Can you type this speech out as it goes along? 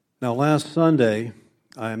Now, last Sunday,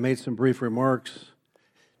 I made some brief remarks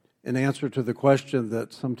in answer to the question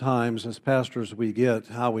that sometimes as pastors we get,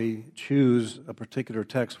 how we choose a particular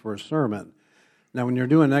text for a sermon. Now, when you're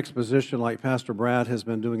doing exposition like Pastor Brad has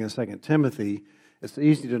been doing in 2 Timothy, it's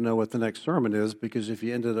easy to know what the next sermon is because if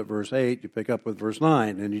you ended at verse 8, you pick up with verse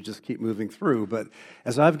 9 and you just keep moving through. But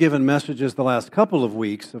as I've given messages the last couple of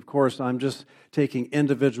weeks, of course, I'm just taking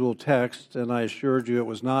individual texts, and I assured you it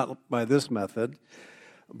was not by this method,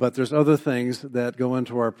 but there's other things that go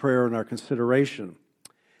into our prayer and our consideration.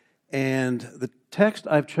 And the text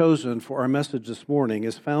I've chosen for our message this morning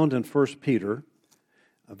is found in 1 Peter,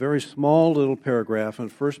 a very small little paragraph in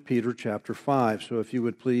 1 Peter chapter 5. So if you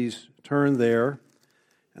would please turn there,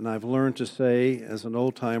 and I've learned to say as an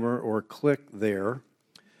old-timer, or click there,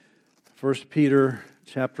 1 Peter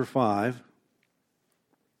chapter 5.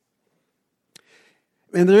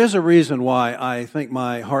 And there is a reason why I think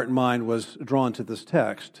my heart and mind was drawn to this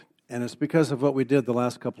text, and it's because of what we did the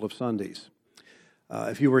last couple of Sundays.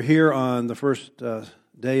 If you were here on the first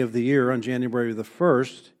day of the year, on January the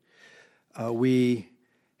 1st, we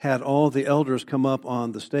had all the elders come up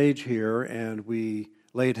on the stage here, and we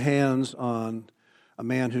laid hands on a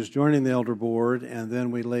man who's joining the elder board, and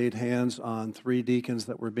then we laid hands on 3 deacons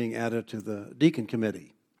that were being added to the deacon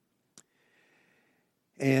committee.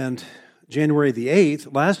 And January the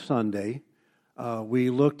 8th, last Sunday, we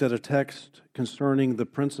looked at a text concerning the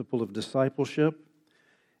principle of discipleship,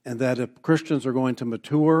 and that if Christians are going to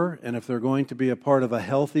mature, and if they're going to be a part of a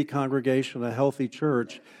healthy congregation, a healthy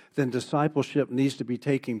church, then discipleship needs to be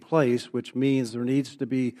taking place, which means there needs to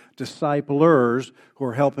be disciplers who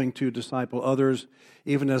are helping to disciple others,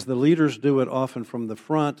 even as the leaders do it often from the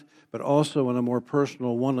front, but also in a more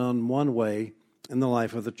personal, one-on-one way in the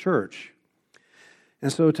life of the church.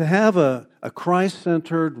 And so to have a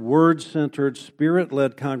Christ-centered, word-centered,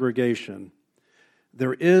 spirit-led congregation,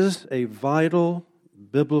 there is a vital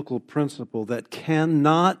biblical principle that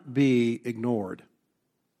cannot be ignored.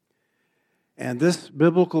 And this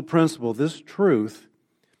biblical principle, this truth,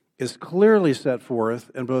 is clearly set forth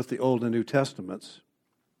in both the Old and New Testaments.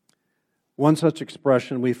 One such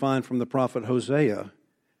expression we find from the prophet Hosea,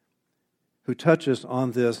 who touches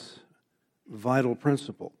on this vital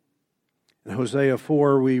principle. In Hosea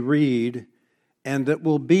 4, we read, "And it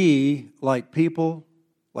will be like people,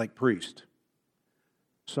 like priests.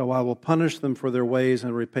 So I will punish them for their ways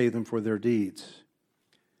and repay them for their deeds."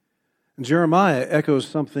 And Jeremiah echoes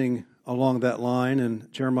something along that line in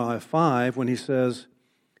Jeremiah 5 when he says,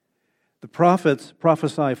 "The prophets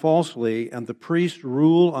prophesy falsely, and the priests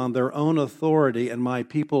rule on their own authority, and my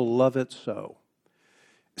people love it so."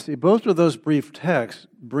 See, both of those brief texts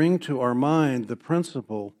bring to our mind the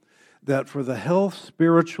principle that for the health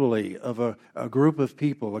spiritually of a group of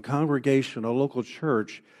people, a congregation, a local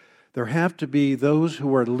church, there have to be those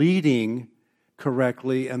who are leading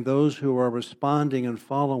correctly and those who are responding and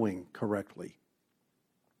following correctly.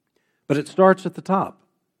 But it starts at the top.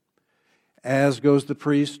 As goes the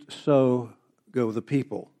priest, so go the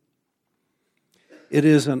people. It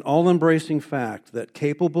is an all-embracing fact that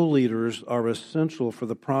capable leaders are essential for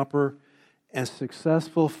the proper and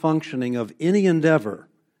successful functioning of any endeavor,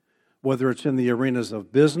 whether it's in the arenas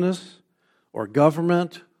of business or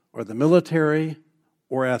government or the military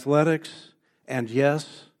or athletics, and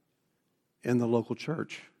yes, in the local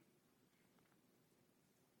church.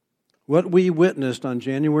 What we witnessed on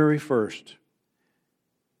January 1st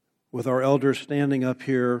with our elders standing up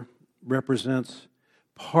here represents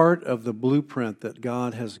part of the blueprint that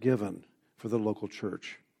God has given for the local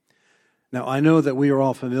church. Now, I know that we are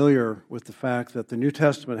all familiar with the fact that the New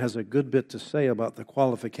Testament has a good bit to say about the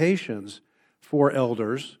qualifications for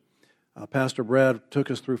elders. Pastor Brad took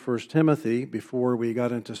us through 1 Timothy before we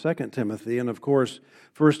got into 2 Timothy. And of course,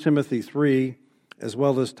 1 Timothy 3, as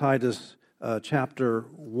well as Titus chapter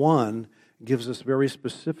 1, gives us very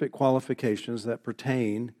specific qualifications that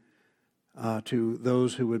pertain to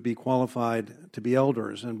those who would be qualified to be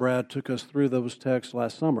elders. And Brad took us through those texts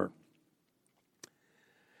last summer.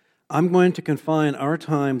 I'm going to confine our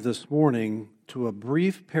time this morning to a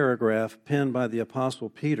brief paragraph penned by the Apostle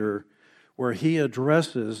Peter where he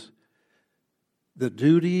addresses the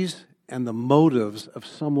duties and the motives of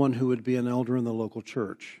someone who would be an elder in the local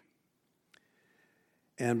church.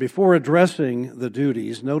 And before addressing the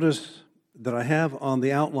duties, notice that I have on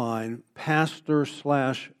the outline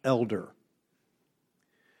pastor/elder.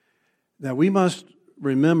 Now we must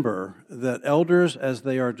remember that elders, as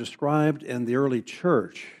they are described in the early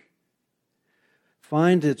church,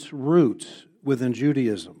 find its roots within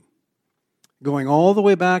Judaism. Going all the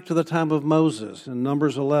way back to the time of Moses in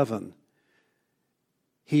Numbers 11,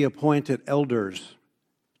 he appointed elders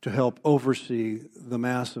to help oversee the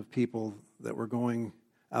mass of people that were going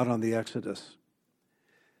out on the Exodus.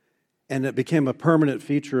 And it became a permanent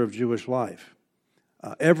feature of Jewish life.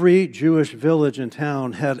 Every Jewish village and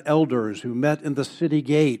town had elders who met in the city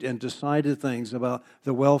gate and decided things about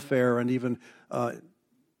the welfare and even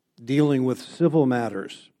dealing with civil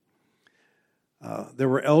matters. There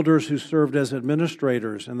were elders who served as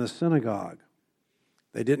administrators in the synagogue.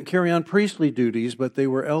 They didn't carry on priestly duties, but they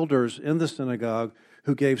were elders in the synagogue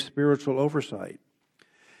who gave spiritual oversight.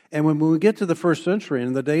 And when we get to the first century,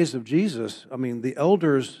 in the days of Jesus, the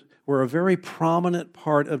elders were a very prominent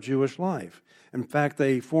part of Jewish life. In fact,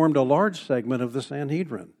 they formed a large segment of the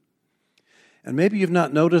Sanhedrin. And maybe you've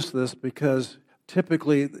not noticed this because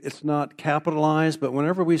typically it's not capitalized, but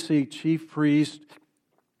whenever we see chief priests,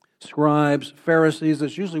 scribes, Pharisees,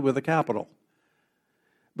 it's usually with a capital.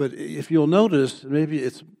 But if you'll notice, maybe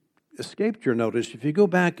it's escaped your notice, if you go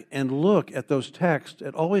back and look at those texts,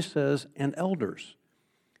 it always says, and elders.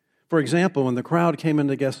 For example, when the crowd came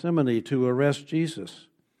into Gethsemane to arrest Jesus,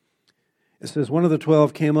 it says, one of the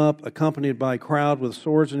 12 came up accompanied by a crowd with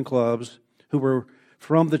swords and clubs who were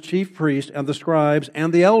from the chief priests and the scribes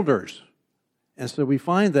and the elders. And so we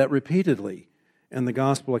find that repeatedly in the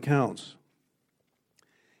gospel accounts.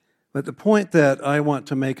 But the point that I want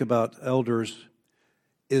to make about elders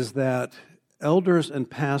is that elders and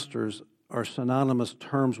pastors are synonymous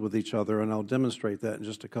terms with each other, and I'll demonstrate that in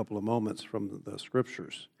just a couple of moments from the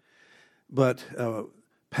scriptures. But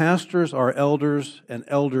pastors are elders, and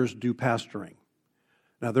elders do pastoring.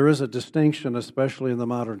 Now, there is a distinction, especially in the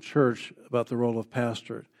modern church, about the role of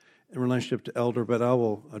pastor in relationship to elder, but I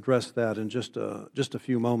will address that in just a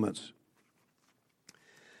few moments.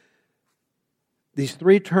 There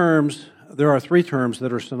are three terms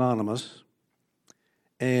that are synonymous,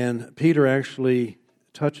 and Peter actually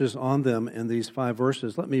touches on them in these 5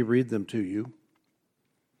 verses. Let me read them to you.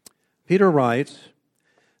 Peter writes,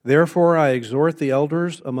 "Therefore I exhort the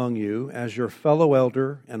elders among you, as your fellow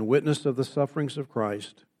elder and witness of the sufferings of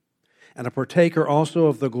Christ, and a partaker also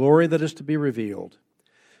of the glory that is to be revealed.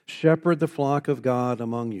 Shepherd the flock of God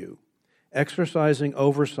among you, exercising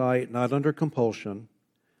oversight not under compulsion,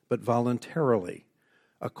 but voluntarily,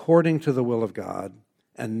 according to the will of God,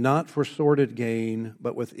 and not for sordid gain,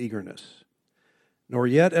 but with eagerness. Nor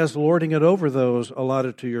yet as lording it over those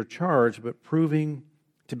allotted to your charge, but proving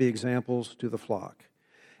to be examples to the flock.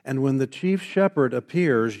 And when the chief shepherd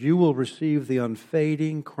appears, you will receive the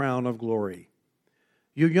unfading crown of glory.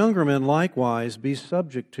 You younger men likewise be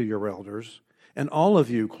subject to your elders, and all of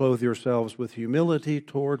you clothe yourselves with humility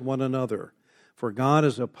toward one another. For God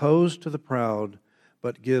is opposed to the proud,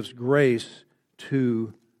 but gives grace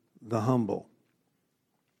to the humble."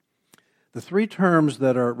 The 3 terms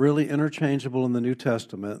that are really interchangeable in the New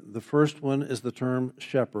Testament, the first one is the term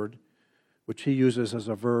shepherd, which he uses as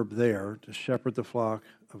a verb there, to shepherd the flock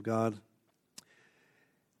of God.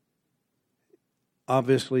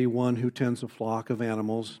 Obviously, one who tends a flock of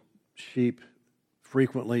animals, sheep,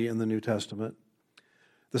 frequently in the New Testament.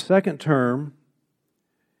 The second term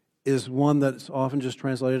is one that's often just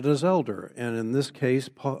translated as elder, and in this case,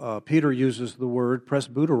 Peter uses the word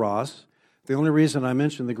presbyteros. The only reason I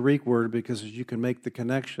mention the Greek word because you can make the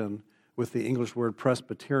connection with the English word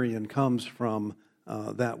Presbyterian comes from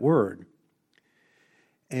that word.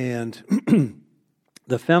 And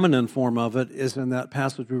the feminine form of it is in that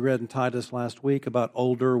passage we read in Titus last week about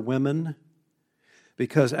older women,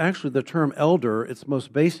 because actually the term elder, its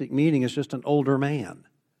most basic meaning is just an older man.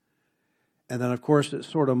 And then, of course, it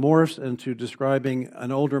sort of morphs into describing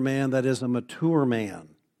an older man that is a mature man.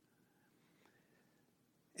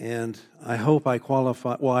 And I hope I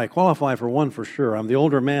qualify. Well, I qualify for one for sure. I'm the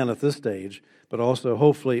older man at this stage, but also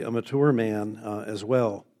hopefully a mature man as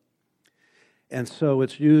well. And so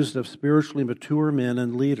it's used of spiritually mature men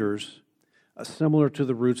and leaders, similar to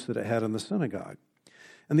the roots that it had in the synagogue.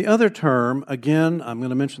 And the other term, again, I'm going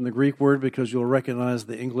to mention the Greek word because you'll recognize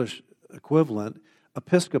the English equivalent,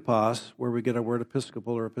 episkopos, where we get our word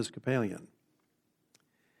episcopal or episcopalian.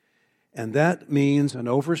 And that means an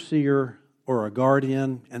overseer or a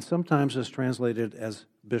guardian, and sometimes is translated as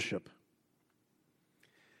bishop.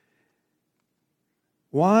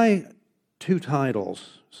 Why 2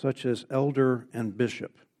 titles, such as elder and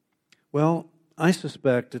bishop? Well, I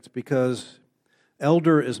suspect it's because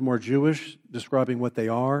elder is more Jewish, describing what they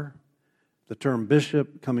are. The term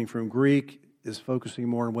bishop, coming from Greek, is focusing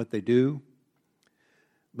more on what they do.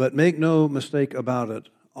 But make no mistake about it,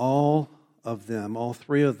 all of them, all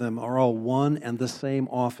 3 of them, are all one and the same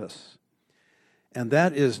office. And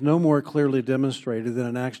that is no more clearly demonstrated than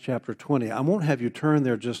in Acts chapter 20. I won't have you turn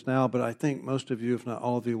there just now, but I think most of you, if not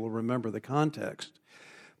all of you, will remember the context.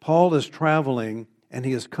 Paul is traveling, and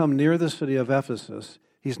he has come near the city of Ephesus.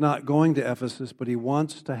 He's not going to Ephesus, but he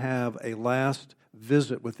wants to have a last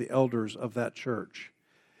visit with the elders of that church.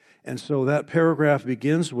 And so that paragraph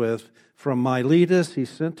begins with, from Miletus he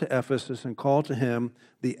sent to Ephesus and called to him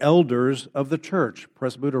the elders of the church,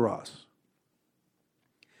 presbyteros.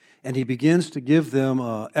 And he begins to give them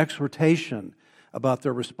exhortation about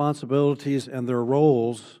their responsibilities and their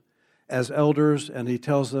roles as elders, and he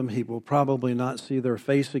tells them he will probably not see their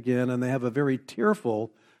face again, and they have a very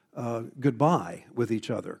tearful goodbye with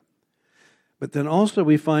each other. But then also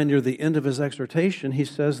we find near the end of his exhortation, he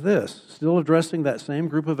says this, still addressing that same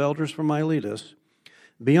group of elders from Miletus,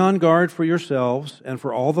 "Be on guard for yourselves and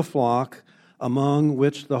for all the flock among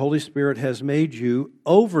which the Holy Spirit has made you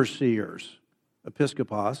overseers,"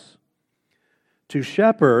 episkopos, "to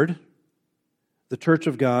shepherd the church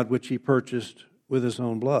of God which he purchased with his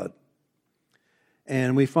own blood."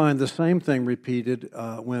 And we find the same thing repeated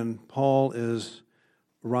when Paul is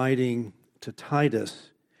writing to Titus.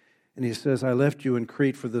 And he says, "I left you in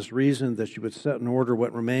Crete for this reason, that you would set in order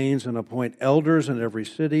what remains and appoint elders in every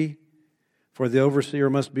city, for the overseer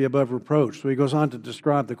must be above reproach." So he goes on to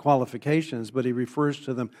describe the qualifications, but he refers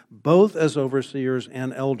to them both as overseers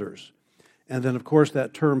and elders. And then, of course,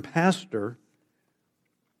 that term pastor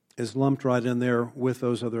is lumped right in there with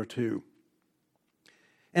those other two.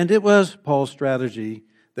 And it was Paul's strategy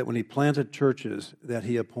that when he planted churches, that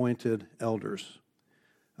he appointed elders.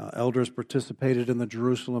 Elders participated in the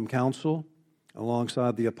Jerusalem Council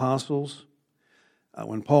alongside the apostles.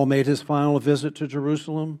 When Paul made his final visit to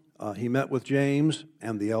Jerusalem, he met with James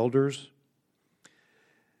and the elders.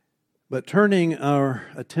 But turning our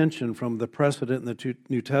attention from the precedent in the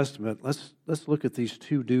New Testament, let's look at these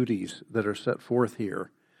two duties that are set forth here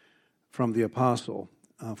from the apostle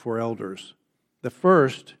for elders. The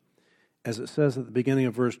first, as it says at the beginning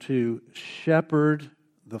of verse 2, shepherd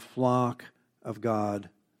the flock of God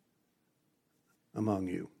among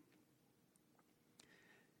you.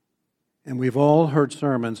 And we've all heard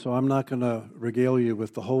sermons, so I'm not going to regale you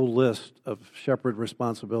with the whole list of shepherd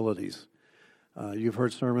responsibilities. You've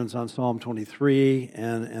heard sermons on Psalm 23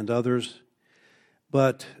 and others.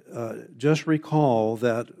 But just recall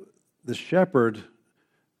that the shepherd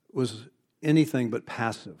was anything but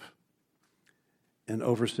passive in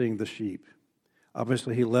overseeing the sheep.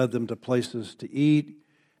 Obviously, he led them to places to eat.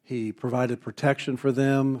 He provided protection for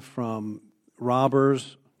them from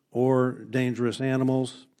robbers or dangerous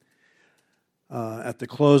animals. At the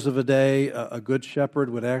close of a day, a good shepherd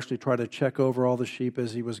would actually try to check over all the sheep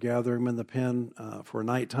as he was gathering them in the pen for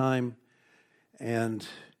nighttime. And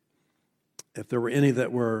if there were any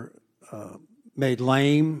that were made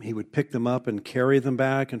lame, he would pick them up and carry them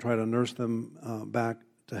back and try to nurse them back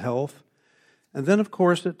to health. And then, of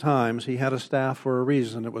course, at times, he had a staff for a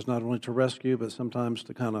reason. It was not only to rescue, but sometimes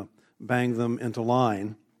to kind of bang them into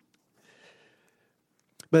line.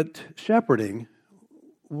 But shepherding,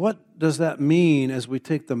 what does that mean as we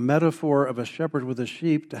take the metaphor of a shepherd with a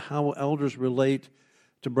sheep to how elders relate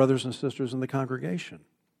to brothers and sisters in the congregation?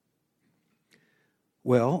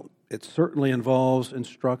 Well, it certainly involves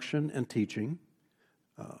instruction and teaching,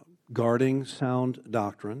 guarding sound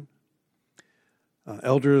doctrine.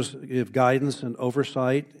 Elders give guidance and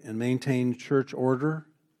oversight and maintain church order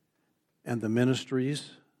and the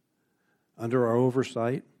ministries under our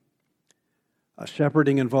oversight.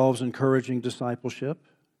 Shepherding involves encouraging discipleship.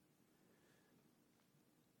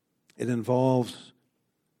 It involves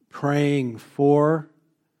praying for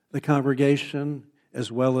the congregation as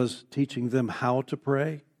well as teaching them how to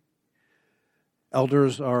pray.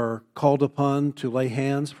 Elders are called upon to lay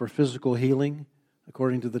hands for physical healing,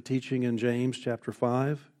 according to the teaching in James chapter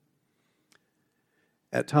 5.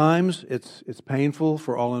 At times, it's painful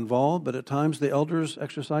for all involved, but at times the elders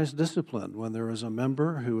exercise discipline when there is a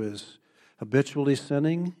member who is habitually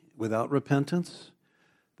sinning without repentance.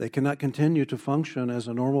 They cannot continue to function as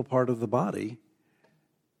a normal part of the body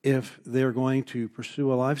if they're going to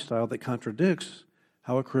pursue a lifestyle that contradicts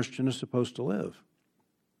how a Christian is supposed to live.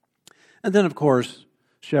 And then, of course,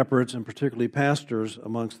 shepherds, and particularly pastors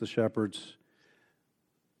amongst the shepherds,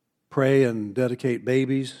 pray and dedicate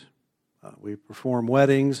babies. We perform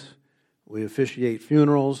weddings. We officiate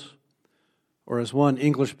funerals. Or as one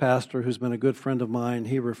English pastor who's been a good friend of mine,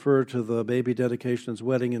 he referred to the baby dedications,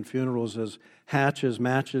 wedding, and funerals as hatches,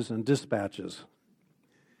 matches, and dispatches.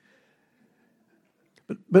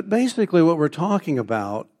 But basically what we're talking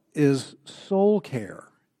about is soul care.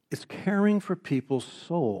 It's caring for people's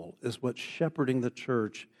soul is what shepherding the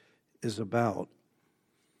church is about.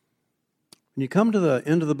 When you come to the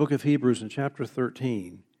end of the book of Hebrews in chapter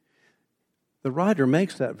 13, the writer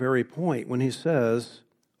makes that very point when he says,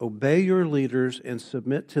 obey your leaders and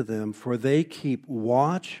submit to them, for they keep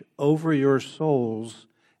watch over your souls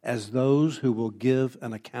as those who will give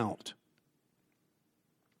an account.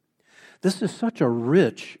 This is such a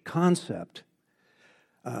rich concept.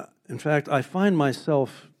 In fact, I find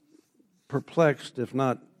myself perplexed, if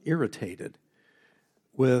not irritated,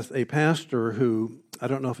 with a pastor who, I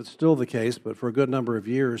don't know if it's still the case, but for a good number of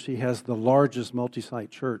years, he has the largest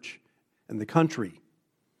multi-site church in the country.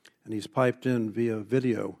 And he's piped in via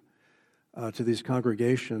video to these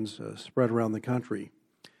congregations spread around the country.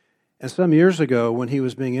 And some years ago, when he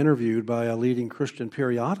was being interviewed by a leading Christian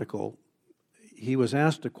periodical, he was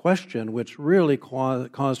asked a question which really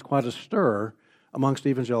caused quite a stir amongst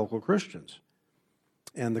evangelical Christians.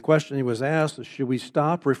 And the question he was asked is, should we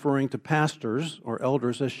stop referring to pastors or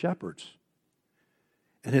elders as shepherds?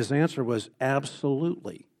 And his answer was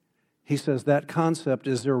absolutely. He says that concept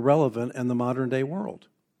is irrelevant in the modern day world.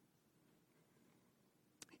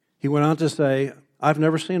 He went on to say, I've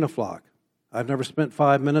never seen a flock. I've never spent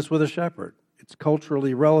 5 minutes with a shepherd. It's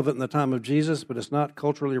culturally relevant in the time of Jesus, but it's not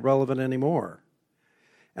culturally relevant anymore.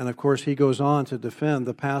 And of course, he goes on to defend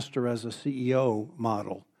the pastor as a CEO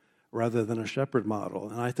model rather than a shepherd model.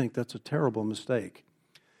 And I think that's a terrible mistake.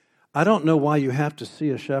 I don't know why you have to see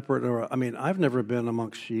a shepherd, I've never been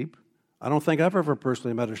amongst sheep. I don't think I've ever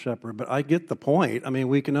personally met a shepherd, but I get the point.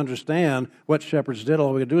 We can understand what shepherds did.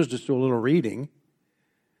 All we can do is just do a little reading.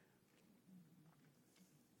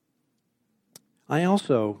 I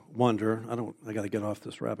also wonder, I got to get off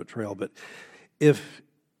this rabbit trail, but if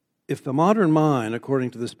the modern mind,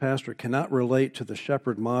 according to this pastor, cannot relate to the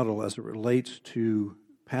shepherd model as it relates to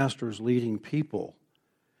pastors leading people,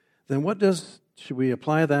 then should we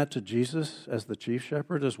apply that to Jesus as the chief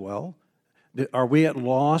shepherd as well? Are we at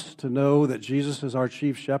loss to know that Jesus is our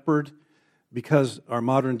chief shepherd because our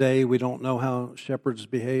modern day we don't know how shepherds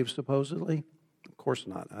behave supposedly? Of course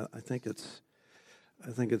not. I think it's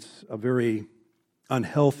a very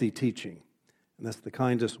unhealthy teaching, and that's the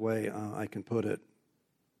kindest way I can put it.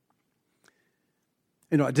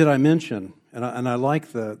 Did I mention, and I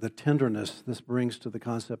like the tenderness this brings to the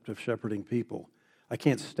concept of shepherding people. I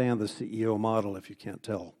can't stand the CEO model, if you can't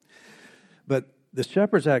tell. But the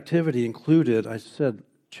shepherd's activity included, I said,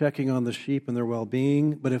 checking on the sheep and their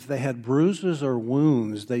well-being, but if they had bruises or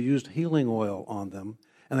wounds, they used healing oil on them,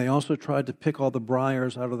 and they also tried to pick all the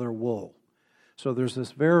briars out of their wool. So there's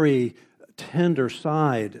this very tender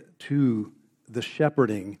side to the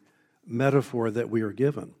shepherding metaphor that we are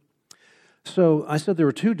given. So I said there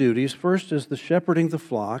were two duties. First is the shepherding the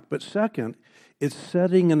flock, but second, it's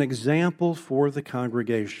setting an example for the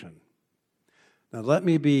congregation. Now let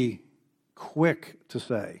me be quick to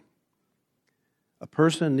say, a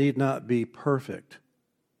person need not be perfect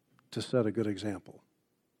to set a good example.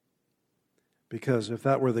 Because if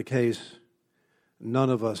that were the case, none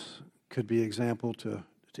of us could be example to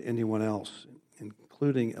anyone else,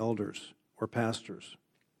 including elders or pastors.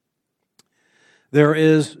 There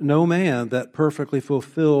is no man that perfectly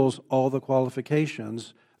fulfills all the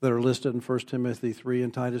qualifications that are listed in 1 Timothy 3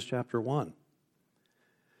 and Titus chapter 1.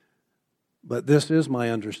 But this is my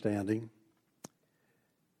understanding.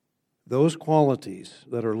 Those qualities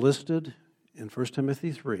that are listed in 1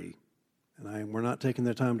 Timothy 3, and we're not taking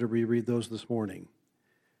the time to reread those this morning,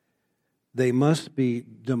 they must be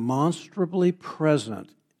demonstrably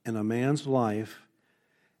present in a man's life,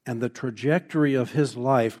 and the trajectory of his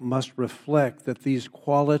life must reflect that these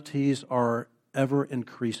qualities are ever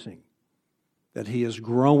increasing, that he is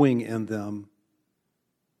growing in them.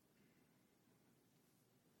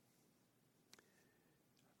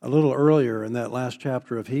 A little earlier in that last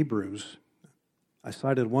chapter of Hebrews, I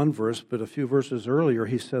cited one verse, but a few verses earlier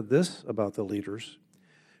he said this about the leaders.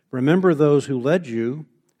 Remember those who led you,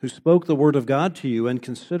 who spoke the word of God to you, and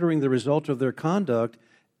considering the result of their conduct,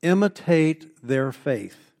 imitate their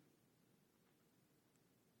faith.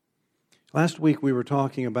 Last week we were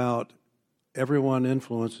talking about everyone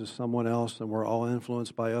influences someone else and we're all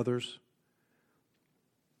influenced by others.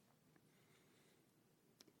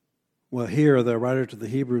 Well, here the writer to the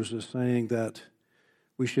Hebrews is saying that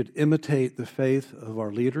we should imitate the faith of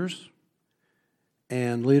our leaders,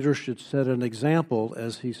 and leaders should set an example,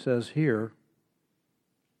 as he says here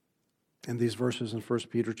in these verses in 1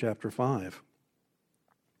 Peter chapter 5.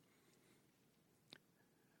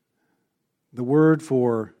 The word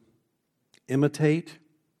for imitate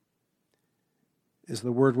is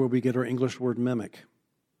the word where we get our English word mimic.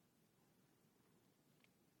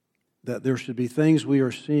 That there should be things we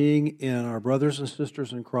are seeing in our brothers and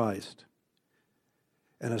sisters in Christ,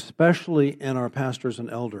 and especially in our pastors and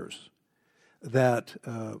elders, that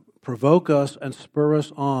provoke us and spur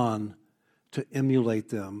us on to emulate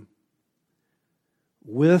them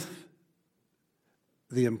with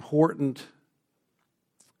the important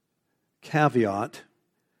caveat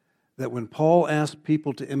that when Paul asked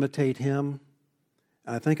people to imitate him,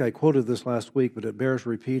 I think I quoted this last week, but it bears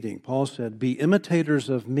repeating. Paul said, "Be imitators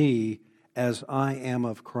of me as I am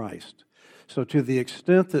of Christ." So to the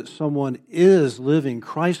extent that someone is living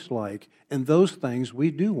Christ-like in those things, we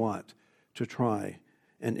do want to try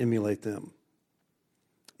and emulate them.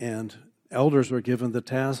 And elders are given the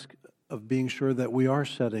task of being sure that we are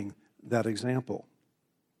setting that example.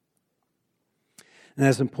 And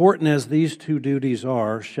as important as these two duties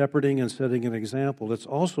are, shepherding and setting an example, it's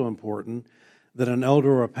also important that an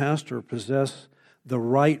elder or a pastor possess the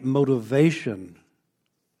right motivation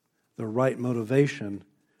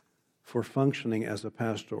for functioning as a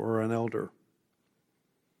pastor or an elder.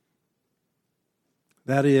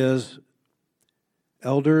 That is,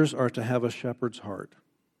 elders are to have a shepherd's heart.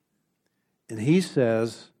 And he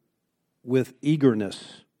says, with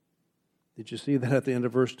eagerness. Did you see that at the end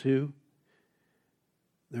of verse 2?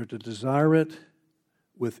 They're to desire it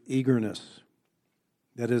with eagerness.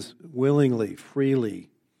 That is, willingly, freely,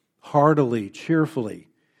 heartily, cheerfully.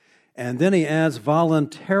 And then he adds,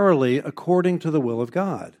 voluntarily, according to the will of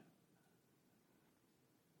God.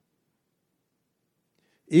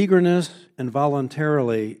 Eagerness and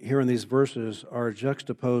voluntarily, here in these verses, are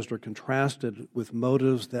juxtaposed or contrasted with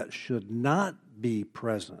motives that should not be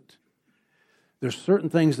present. There's certain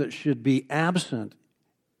things that should be absent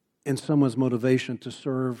in someone's motivation to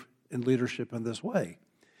serve in leadership in this way.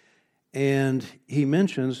 And he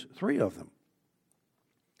mentions three of them.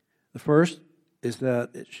 The first is that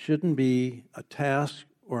it shouldn't be a task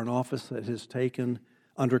or an office that is taken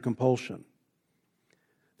under compulsion.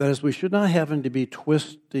 That is, we should not happen to be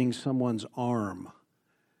twisting someone's arm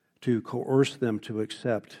to coerce them to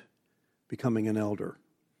accept becoming an elder.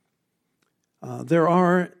 There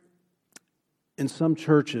are, in some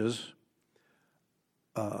churches,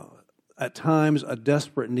 at times a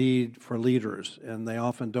desperate need for leaders, and they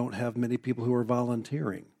often don't have many people who are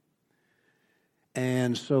volunteering.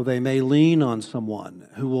 And so they may lean on someone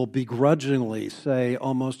who will begrudgingly say,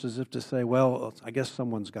 almost as if to say, well, I guess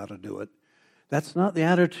someone's got to do it. That's not the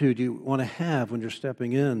attitude you want to have when you're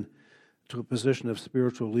stepping in to a position of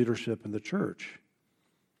spiritual leadership in the church.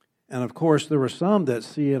 And of course, there are some that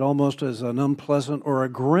see it almost as an unpleasant or a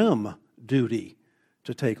grim duty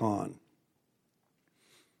to take on.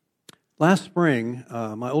 Last spring,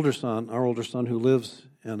 our older son who lives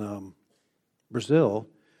in Brazil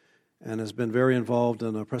and has been very involved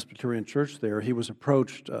in a Presbyterian church there, he was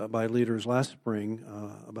approached by leaders last spring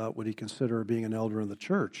about would he consider being an elder in the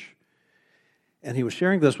church. And he was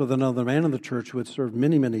sharing this with another man in the church who had served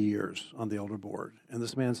many, many years on the elder board. And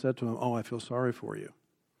this man said to him, "Oh, I feel sorry for you."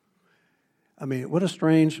 I mean, what a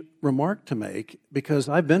strange remark to make, because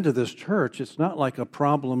I've been to this church. It's not like a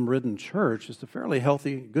problem-ridden church. It's a fairly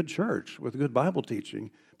healthy, good church with good Bible teaching.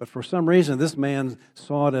 But for some reason, this man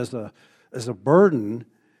saw it as a burden,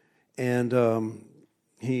 and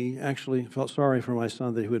he actually felt sorry for my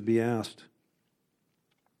son that he would be asked.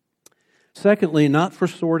 Secondly, not for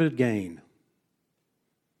sordid gain.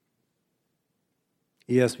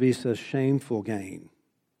 ESV says shameful gain.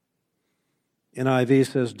 NIV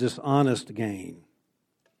says dishonest gain.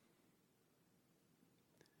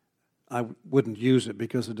 I wouldn't use it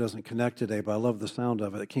because it doesn't connect today, but I love the sound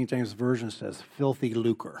of it. The King James Version says filthy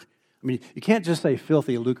lucre. I mean, you can't just say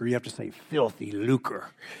filthy lucre, you have to say filthy lucre.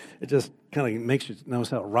 It just kind of makes you notice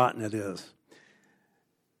how rotten it is.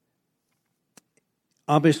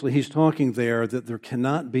 Obviously, he's talking there that there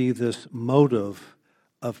cannot be this motive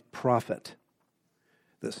of profit,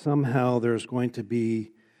 that somehow there's going to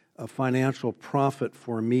be a financial profit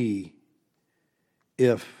for me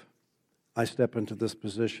if I step into this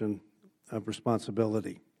position of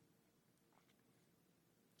responsibility.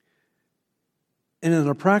 And in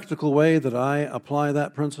a practical way that I apply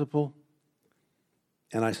that principle,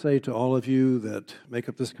 and I say to all of you that make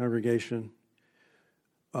up this congregation,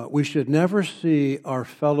 we should never see our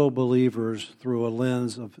fellow believers through a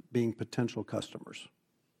lens of being potential customers.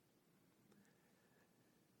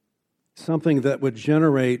 Something that would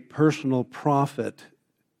generate personal profit,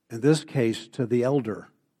 in this case to the elder,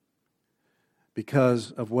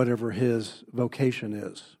 because of whatever his vocation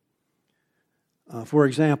is. For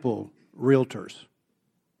example, realtors,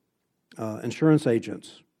 insurance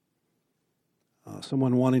agents,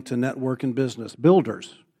 someone wanting to network in business,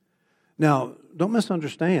 builders. Now, don't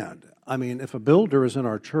misunderstand. I mean, if a builder is in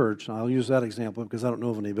our church, and I'll use that example because I don't know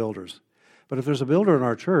of any builders, but if there's a builder in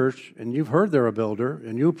our church and you've heard they're a builder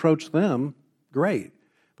and you approach them, great.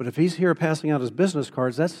 But if he's here passing out his business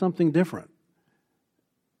cards, that's something different.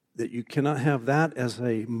 That you cannot have that as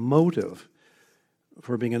a motive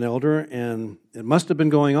for being an elder, and it must have been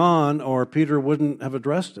going on, or Peter wouldn't have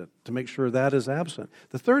addressed it to make sure that is absent.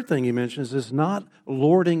 The third thing he mentions is not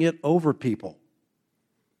lording it over people.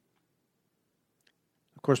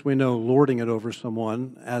 Of course, we know lording it over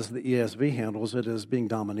someone, as the ESV handles it, as being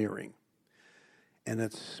domineering. And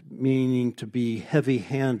it's meaning to be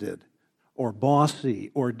heavy-handed or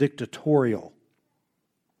bossy or dictatorial.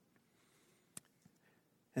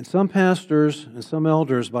 And some pastors and some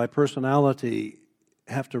elders, by personality,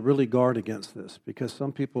 have to really guard against this, because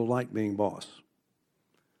some people like being boss.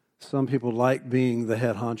 Some people like being the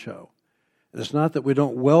head honcho. And it's not that we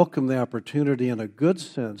don't welcome the opportunity in a good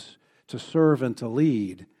sense to serve and to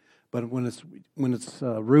lead, but when it's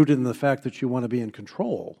rooted in the fact that you want to be in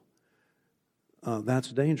control,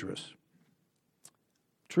 that's dangerous.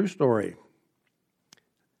 True story.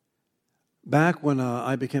 Back when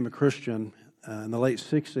I became a Christian in the late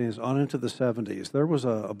 60s on into the 70s, there was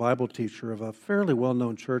a Bible teacher of a fairly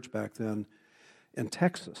well-known church back then in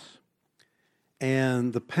Texas.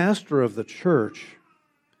 And the pastor of the church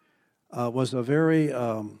was a very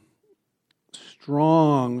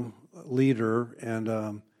strong leader and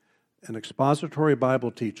an expository Bible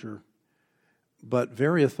teacher, but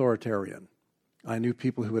very authoritarian. I knew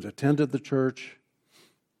people who had attended the church.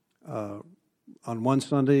 On one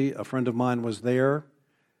Sunday, a friend of mine was there,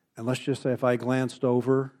 and let's just say if I glanced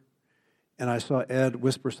over and I saw Ed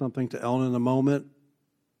whisper something to Ellen in a moment,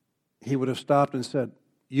 he would have stopped and said,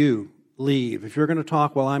 "You, leave. If you're going to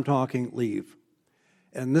talk while I'm talking, leave."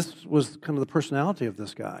 And this was kind of the personality of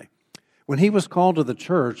this guy. When he was called to the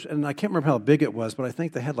church, and I can't remember how big it was, but I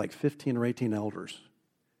think they had like 15 or 18 elders.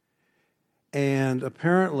 And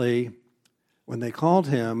apparently, when they called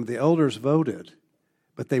him, the elders voted,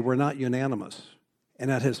 but they were not unanimous. And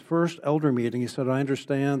at his first elder meeting, he said, "I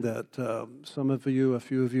understand that a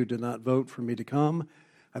few of you did not vote for me to come.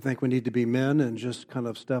 I think we need to be men and just kind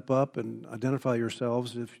of step up and identify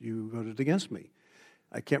yourselves if you voted against me."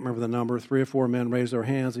 I can't remember the number. 3 or 4 men raised their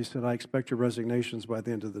hands. He said, "I expect your resignations by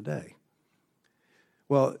the end of the day."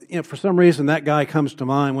 Well, for some reason, that guy comes to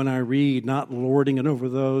mind when I read, "not lording it over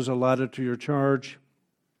those allotted to your charge."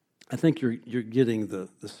 I think you're getting the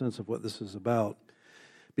sense of what this is about.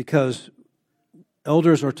 Because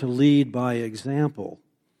elders are to lead by example,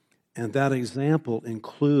 and that example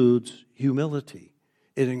includes humility.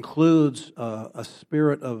 It includes a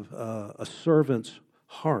spirit of a servant's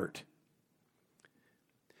heart.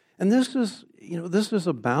 And this is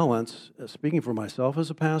a balance, speaking for myself as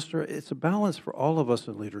a pastor, it's a balance for all of us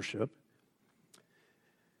in leadership.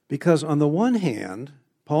 Because on the one hand,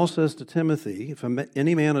 Paul says to Timothy, if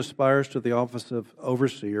any man aspires to the office of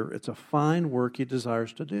overseer, it's a fine work he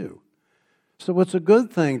desires to do. So it's a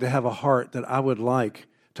good thing to have a heart that I would like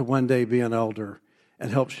to one day be an elder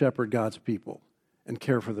and help shepherd God's people and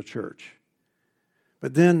care for the church.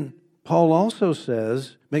 But then Paul also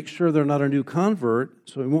says, make sure they're not a new convert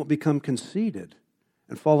so he won't become conceited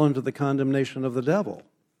and fall into the condemnation of the devil.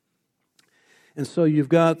 And so you've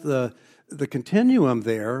got the continuum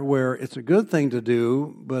there where it's a good thing to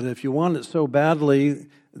do, but if you want it so badly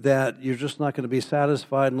that you're just not going to be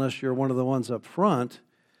satisfied unless you're one of the ones up front.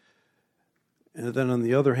 And then on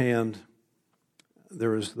the other hand,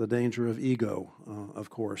 there is the danger of ego, of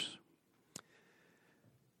course.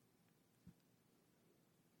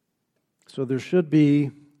 So there should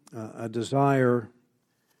be a desire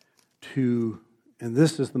to, and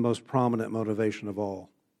this is the most prominent motivation of all,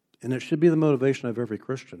 and it should be the motivation of every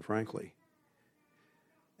Christian, frankly,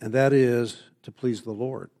 and that is to please the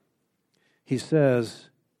Lord. He says,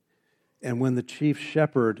 "And when the chief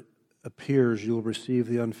shepherd appears, you'll receive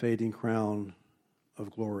the unfading crown of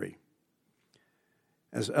glory."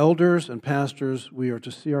 As elders and pastors, we are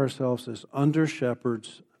to see ourselves as under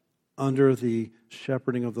shepherds, under the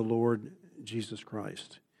shepherding of the Lord Jesus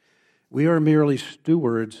Christ. We are merely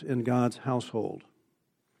stewards in God's household.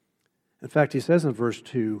 In fact, he says in verse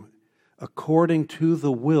 2, according to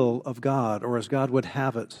the will of God, or as God would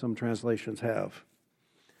have it, some translations have.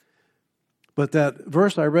 But that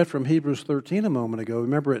verse I read from Hebrews 13 a moment ago,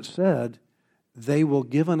 remember it said, they will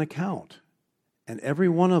give an account. And every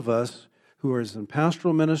one of us who is in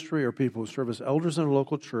pastoral ministry or people who serve as elders in a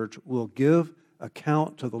local church will give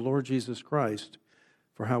account to the Lord Jesus Christ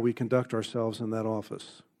for how we conduct ourselves in that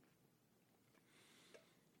office.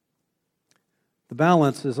 The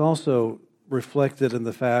balance is also reflected in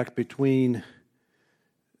the fact between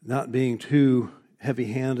not being too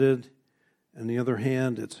heavy-handed, and on the other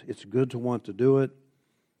hand, it's good to want to do it.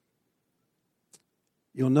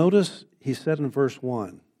 You'll notice he said in verse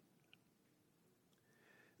 1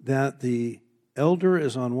 that the elder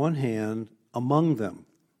is on one hand among them.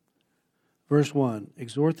 Verse 1,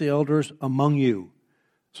 exhort the elders among you.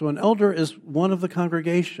 So an elder is one of the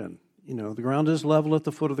congregation. You know, the ground is level at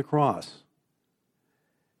the foot of the cross.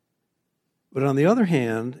 But on the other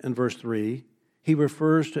hand, in verse 3, he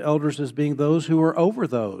refers to elders as being those who are over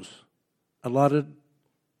those allotted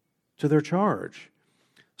to their charge.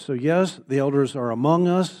 So yes, the elders are among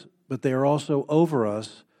us, but they are also over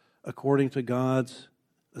us according to God's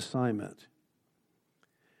assignment.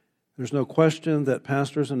 There's no question that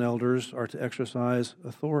pastors and elders are to exercise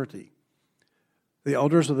authority. The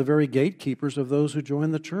elders are the very gatekeepers of those who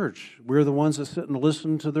join the church. We're the ones that sit and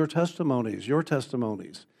listen to their testimonies, your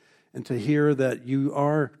testimonies, and to hear that you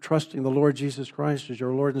are trusting the Lord Jesus Christ as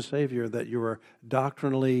your Lord and Savior, that you are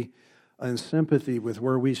doctrinally in sympathy with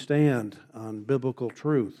where we stand on biblical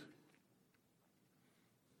truth.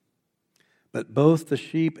 But both the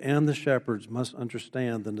sheep and the shepherds must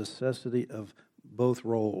understand the necessity of both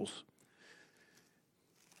roles.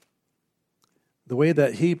 The way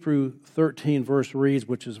that Hebrew 13 verse reads,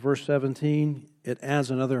 which is verse 17, it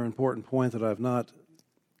adds another important point that I've not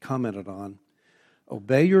commented on.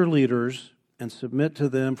 Obey your leaders and submit to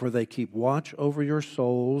them, for they keep watch over your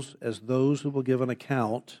souls as those who will give an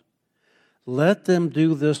account. Let them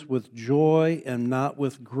do this with joy and not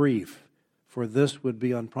with grief, for this would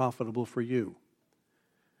be unprofitable for you.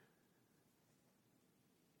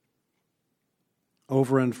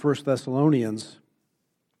 Over in 1 Thessalonians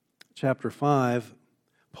chapter 5,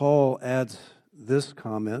 Paul adds this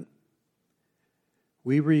comment.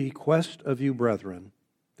 We request of you, brethren,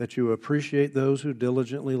 that you appreciate those who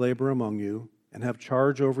diligently labor among you and have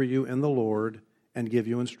charge over you in the Lord and give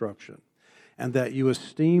you instruction, and that you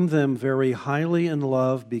esteem them very highly in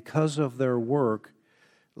love because of their work.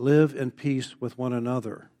 Live in peace with one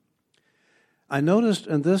another. I noticed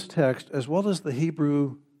in this text, as well as the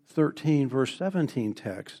Hebrew 13 verse 17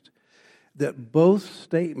 text, that both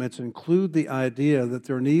statements include the idea that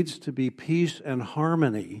there needs to be peace and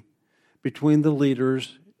harmony between the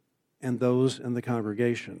leaders and those in the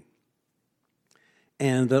congregation.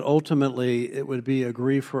 And that ultimately it would be a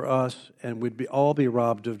grief for us and we'd all be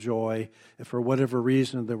robbed of joy if for whatever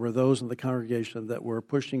reason there were those in the congregation that were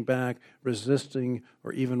pushing back, resisting,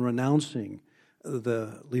 or even renouncing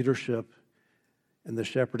the leadership and the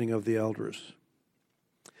shepherding of the elders.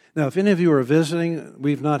 Now, if any of you are visiting,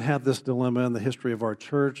 we've not had this dilemma in the history of our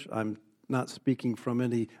church. I'm not speaking from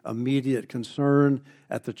any immediate concern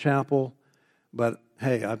at the chapel, but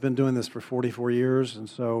hey, I've been doing this for 44 years, and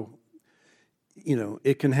so, you know,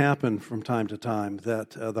 it can happen from time to time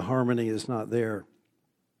that the harmony is not there.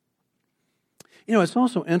 You know, it's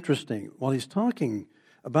also interesting, while he's talking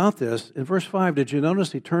about this, in verse 5, did you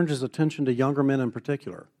notice he turned his attention to younger men in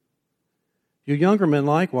particular? You younger men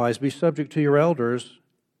likewise, be subject to your elders.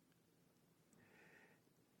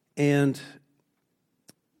 And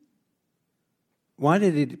why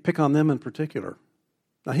did he pick on them in particular?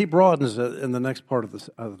 Now, he broadens it in the next part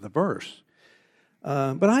of the verse.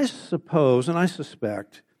 But I suppose, and I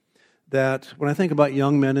suspect, that when I think about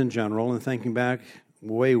young men in general, and thinking back,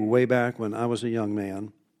 way back when I was a young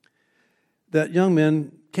man, that young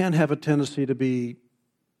men can have a tendency to be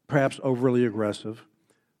perhaps overly aggressive,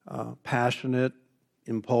 passionate,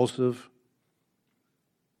 impulsive,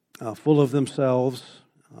 full of themselves,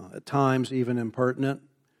 at times even impertinent.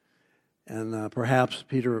 And perhaps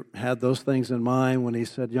Peter had those things in mind when he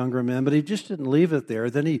said younger men, but he just didn't leave it there.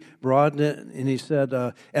 Then he broadened it and he said,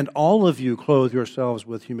 and all of you clothe yourselves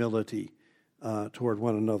with humility toward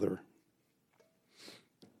one another.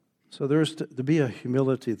 So there's to be a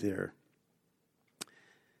humility there.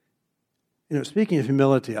 You know, speaking of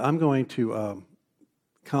humility, I'm going to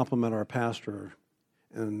compliment our pastor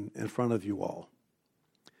in front of you all.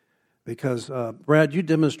 Because, Brad, you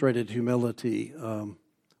demonstrated humility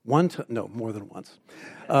more than once.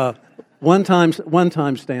 One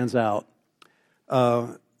time stands out.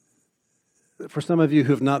 For some of you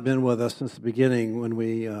who have not been with us since the beginning, when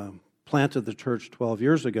we planted the church 12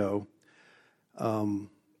 years ago, when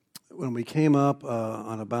we came up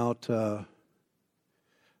on about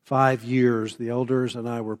 5 years, the elders and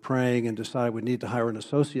I were praying and decided we need to hire an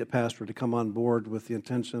associate pastor to come on board with the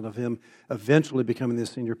intention of him eventually becoming the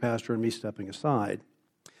senior pastor and me stepping aside.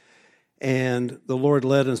 And the Lord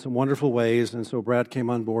led in some wonderful ways, and so Brad came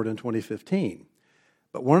on board in 2015.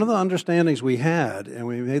 But one of the understandings we had, and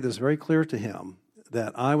we made this very clear to him,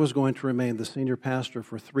 that I was going to remain the senior pastor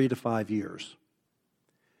for 3 to 5 years.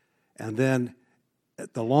 And then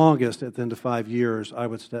at the longest, at the end of 5 years, I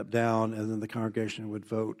would step down, and then the congregation would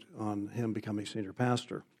vote on him becoming senior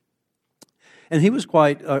pastor. And he was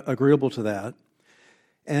quite agreeable to that.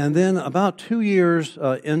 And then about 2 years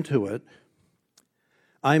into it,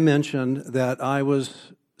 I mentioned that I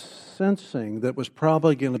was sensing that it was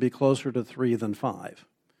probably going to be closer to 3 than 5.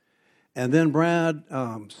 And then Brad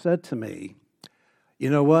said to me, you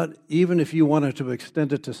know what, even if you wanted to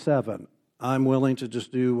extend it to 7, I'm willing to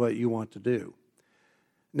just do what you want to do.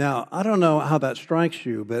 Now, I don't know how that strikes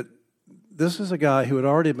you, but this is a guy who had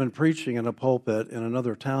already been preaching in a pulpit in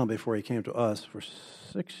another town before he came to us for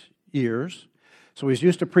 6 years. So he's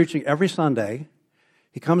used to preaching every Sunday.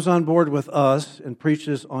 He comes on board with us and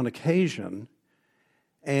preaches on occasion.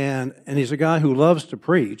 And he's a guy who loves to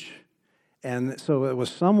preach. And so it was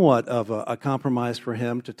somewhat of a compromise for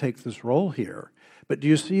him to take this role here. But do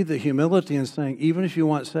you see the humility in saying, even if you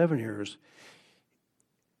want 7 years,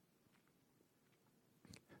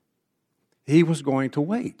 he was going to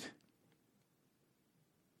wait.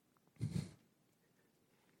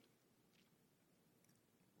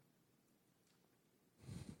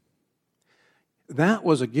 That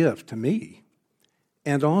was a gift to me,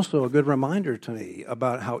 and also a good reminder to me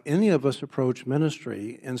about how any of us approach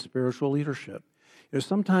ministry and spiritual leadership.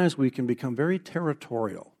 Sometimes we can become very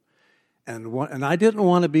territorial, and I didn't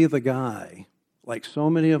want to be the guy, like so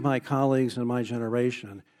many of my colleagues in my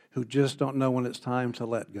generation, who just don't know when it's time to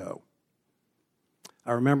let go.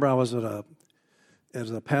 I remember I was at a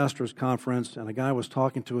pastor's conference, and a guy was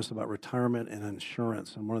talking to us about retirement and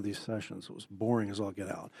insurance in one of these sessions. It was boring as all get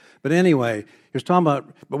out. But anyway, he was talking about,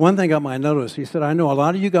 but one thing got my notice. He said, I know a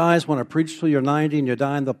lot of you guys want to preach till you're 90 and you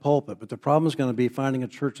die in the pulpit, but the problem is going to be finding a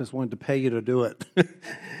church that's willing to pay you to do it.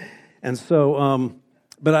 And so,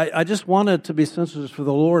 but I just wanted to be sensitive for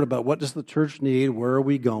the Lord about what does the church need, where are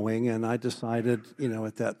we going, and I decided,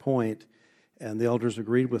 at that point, and the elders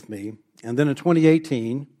agreed with me. And then in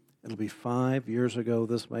 2018, it'll be 5 years ago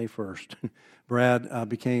this May 1st, Brad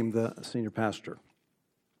became the senior pastor.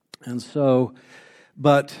 And so,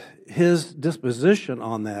 but his disposition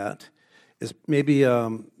on that is maybe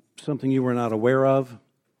something you were not aware of.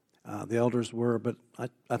 The elders were, but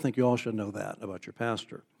I think you all should know that about your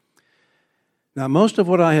pastor. Now, most of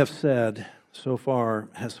what I have said so far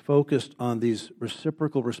has focused on these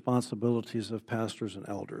reciprocal responsibilities of pastors and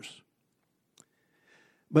elders.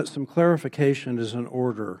 But some clarification is in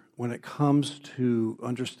order when it comes to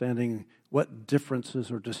understanding what differences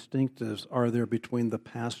or distinctives are there between the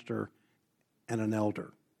pastor and an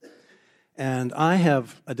elder. And I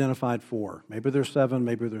have identified 4. Maybe there's 7,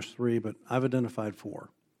 maybe there's 3, but I've identified 4.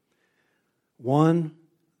 1,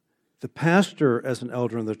 the pastor as an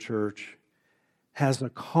elder in the church has a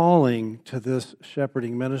calling to this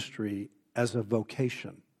shepherding ministry as a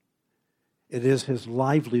vocation. It is his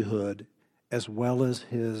livelihood as well as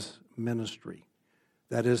his ministry.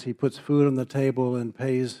 That is, he puts food on the table and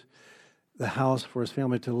pays the house for his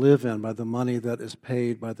family to live in by the money that is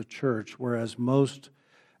paid by the church, whereas most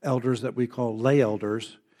elders that we call lay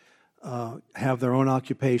elders have their own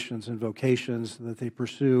occupations and vocations that they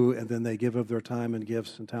pursue, and then they give of their time and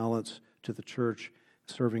gifts and talents to the church,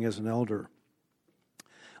 serving as an elder.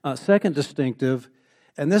 Second distinctive,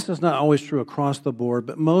 and this is not always true across the board,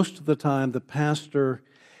 but most of the time the pastor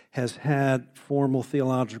has had formal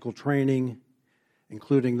theological training,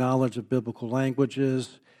 including knowledge of biblical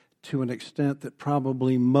languages, to an extent that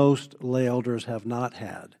probably most lay elders have not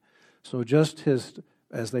had. So just his,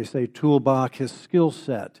 as they say, toolbox, his skill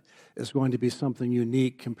set is going to be something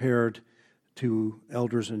unique compared to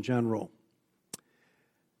elders in general.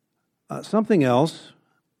 Something else,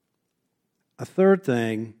 a third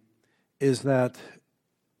thing, is that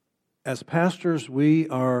as pastors, we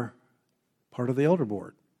are part of the elder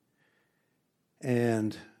board.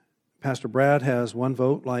 And Pastor Brad has 1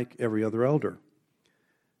 vote like every other elder.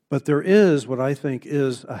 But there is what I think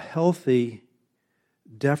is a healthy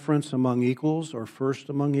deference among equals, or first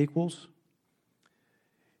among equals.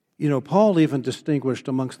 Paul even distinguished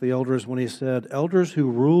amongst the elders when he said, elders who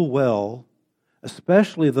rule well,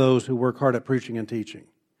 especially those who work hard at preaching and teaching.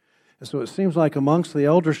 And so it seems like amongst the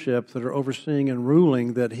eldership that are overseeing and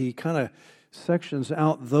ruling that he kind of sections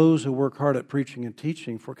out those who work hard at preaching and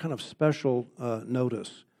teaching for kind of special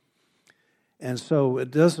notice. And so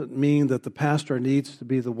it doesn't mean that the pastor needs to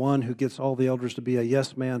be the one who gets all the elders to be a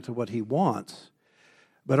yes man to what he wants,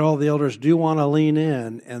 but all the elders do want to lean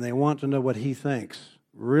in, and they want to know what he thinks,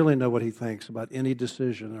 really know what he thinks about any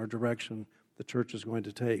decision or direction the church is going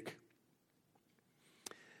to take.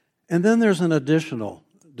 And then there's an additional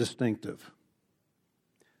distinctive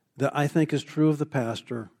that I think is true of the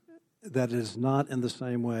pastor that is not in the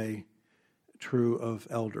same way true of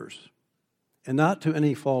elders, and not to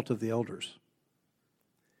any fault of the elders.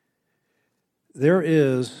 There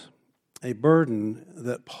is a burden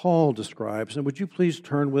that Paul describes, and would you please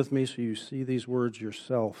turn with me so you see these words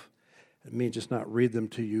yourself, and me just not read them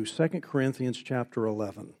to you. 2 Corinthians chapter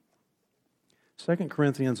 11. 2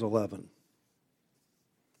 Corinthians 11.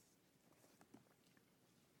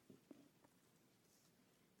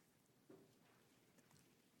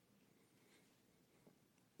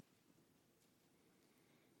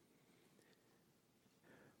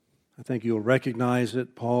 I think you'll recognize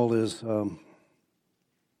it. Paul is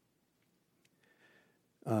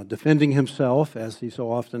defending himself, as he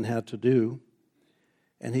so often had to do.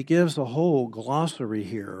 And he gives a whole glossary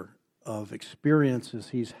here of experiences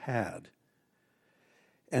he's had.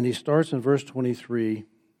 And he starts in verse 23.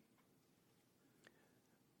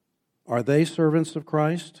 Are they servants of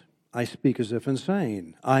Christ? I speak as if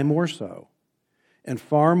insane. I more so. And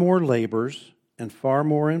far more labors, and far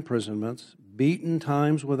more imprisonments, beaten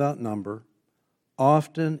times without number,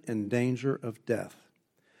 often in danger of death.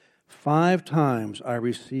 5 times I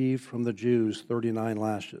received from the Jews 39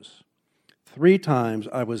 lashes. 3 times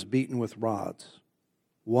I was beaten with rods.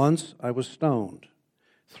 Once I was stoned.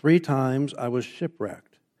 3 times I was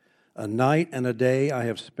shipwrecked. A night and a day I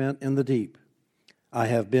have spent in the deep. I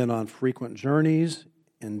have been on frequent journeys,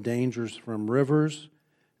 in dangers from rivers,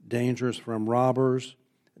 dangers from robbers,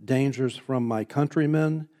 dangers from my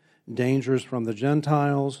countrymen, dangers from the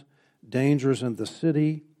Gentiles, dangers in the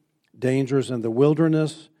city, dangers in the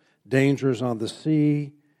wilderness, dangers on the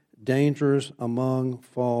sea, dangers among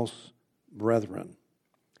false brethren.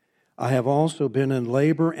 I have also been in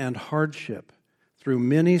labor and hardship, through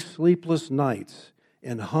many sleepless nights,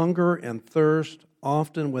 in hunger and thirst,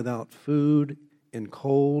 often without food, in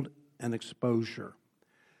cold and exposure.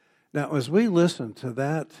 Now, as we listen to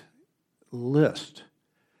that list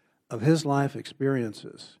of his life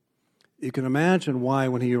experiences, you can imagine why,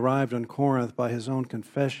 when he arrived in Corinth, by his own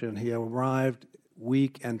confession, he arrived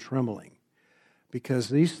weak and trembling, because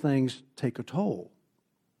these things take a toll.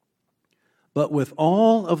 But with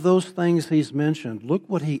all of those things he's mentioned, look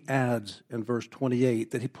what he adds in verse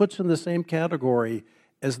 28 that he puts in the same category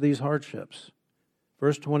as these hardships.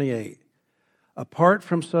 Verse 28, apart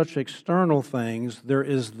from such external things, there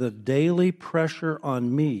is the daily pressure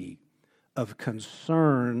on me of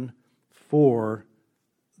concern for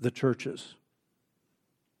the churches.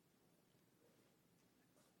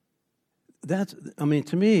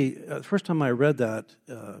 To me, the first time I read that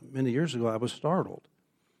many years ago, I was startled.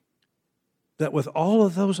 That with all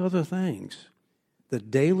of those other things, the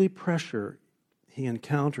daily pressure he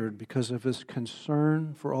encountered because of his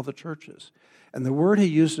concern for all the churches. And the word he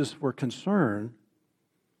uses for concern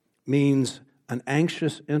means an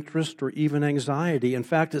anxious interest or even anxiety. In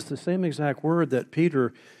fact, it's the same exact word that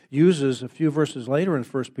Peter uses a few verses later in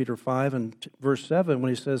 1 Peter 5 and verse 7 when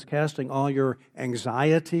he says, casting all your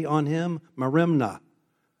anxiety on him, marimna.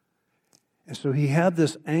 And so he had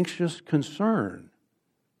this anxious concern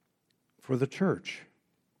for the church.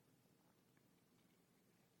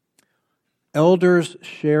 Elders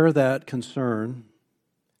share that concern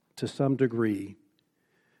to some degree,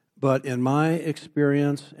 but in my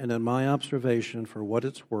experience and in my observation, for what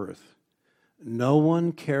it's worth, no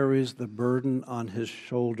one carries the burden on his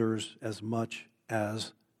shoulders as much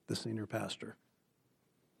as the senior pastor.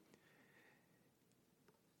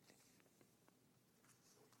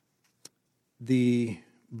 The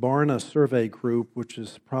Barna Survey Group, which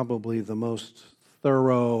is probably the most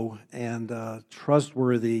thorough and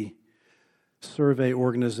trustworthy survey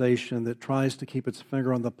organization that tries to keep its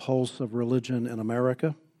finger on the pulse of religion in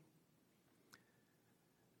America.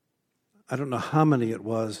 I don't know how many it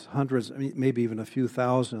was, hundreds, maybe even a few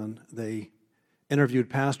thousand. They interviewed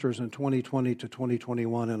pastors in 2020 to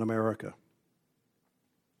 2021 in America.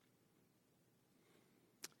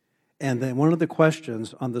 And then one of the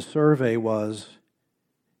questions on the survey was,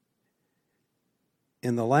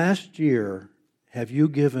 in the last year, have you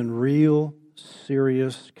given real,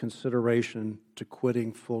 serious consideration to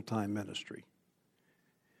quitting full-time ministry?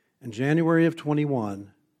 In January of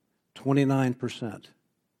 21, 29%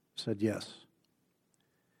 said yes.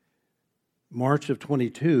 March of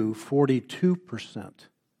 22, 42%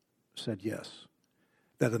 said yes.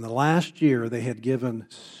 That in the last year, they had given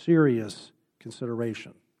serious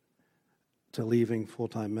consideration to leaving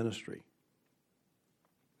full-time ministry.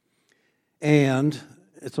 And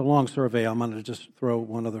it's a long survey. I'm going to just throw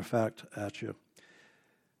one other fact at you.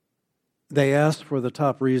 They asked for the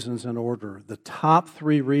top reasons in order. The top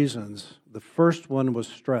 3 reasons, the first one was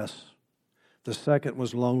stress. The second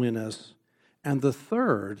was loneliness. And the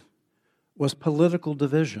third was political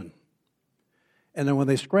division. And then when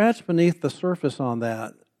they scratched beneath the surface on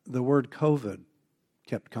that, the word COVID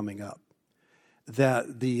kept coming up.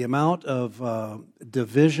 That the amount of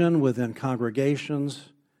division within congregations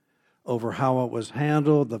over how it was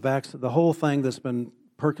handled, the whole thing that's been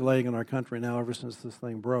percolating in our country now ever since this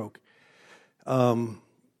thing broke,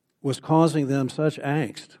 was causing them such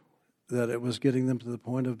angst that it was getting them to the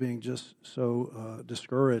point of being just so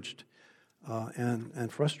discouraged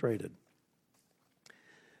and frustrated.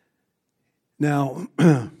 Now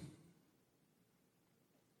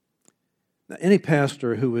Now, any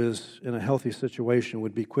pastor who is in a healthy situation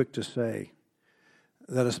would be quick to say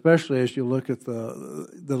that, especially as you look at the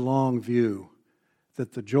long view,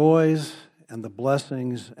 that the joys and the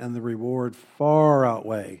blessings and the reward far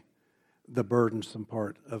outweigh the burdensome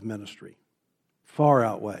part of ministry. Far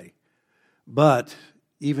outweigh. But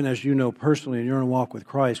even as you know personally in your own walk with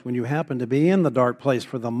Christ, when you happen to be in the dark place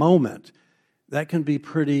for the moment, that can be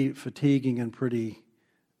pretty fatiguing and pretty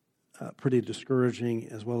discouraging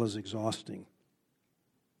as well as exhausting.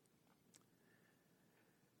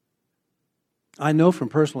 I know from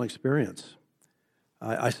personal experience.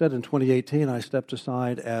 I said in 2018 I stepped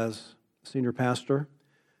aside as senior pastor.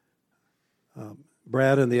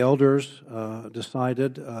 Brad and the elders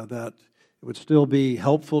decided that it would still be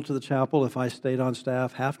helpful to the chapel if I stayed on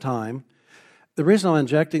staff half-time. The reason I'm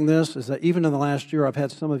injecting this is that even in the last year I've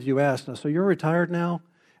had some of you ask, so you're retired now?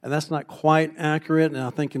 And that's not quite accurate. And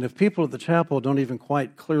I'm thinking if people at the chapel don't even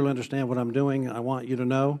quite clearly understand what I'm doing, I want you to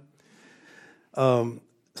know.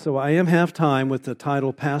 So I am half-time with the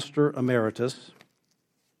title Pastor Emeritus.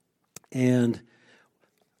 And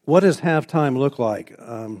what does half-time look like?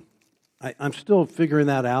 I'm still figuring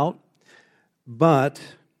that out. But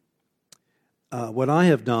what I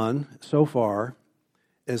have done so far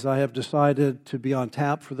is I have decided to be on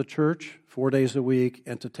tap for the church 4 days a week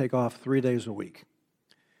and to take off 3 days a week.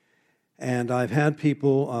 And I've had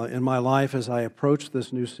people in my life as I approach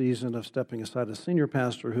this new season of stepping aside as senior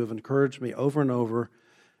pastor who have encouraged me over and over,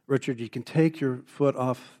 Richard, you can take your foot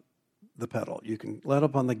off the pedal. You can let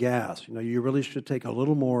up on the gas. You really should take a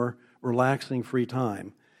little more relaxing free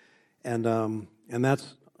time. And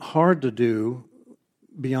that's hard to do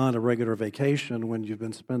beyond a regular vacation when you've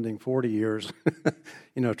been spending 40 years,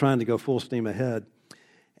 trying to go full steam ahead.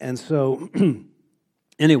 And so,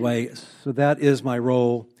 anyway, so that is my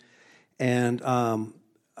role. And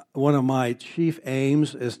one of my chief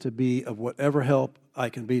aims is to be of whatever help I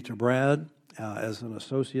can be to Brad as an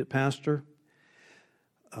associate pastor,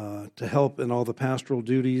 to help in all the pastoral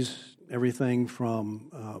duties, everything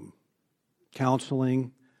from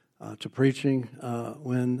counseling to preaching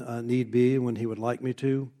when need be, when he would like me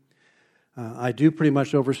to. I do pretty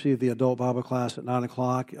much oversee the adult Bible class at 9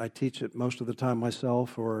 o'clock. I teach it most of the time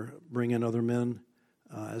myself or bring in other men,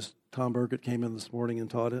 as Tom Burgett came in this morning and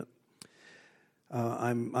taught it.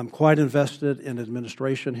 I'm quite invested in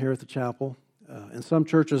administration here at the chapel. In some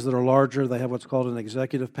churches that are larger, they have what's called an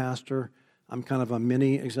executive pastor. I'm kind of a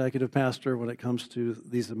mini executive pastor when it comes to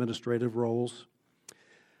these administrative roles.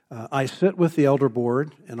 I sit with the elder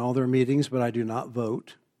board in all their meetings, but I do not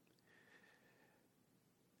vote.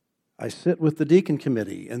 I sit with the deacon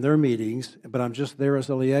committee in their meetings, but I'm just there as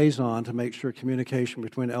a liaison to make sure communication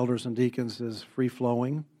between elders and deacons is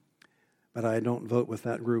free-flowing, but I don't vote with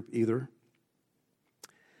that group either.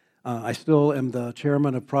 I still am the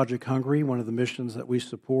chairman of Project Hungry, one of the missions that we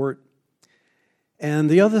support. And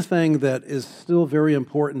the other thing that is still very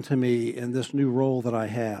important to me in this new role that I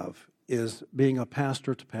have is being a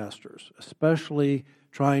pastor to pastors, especially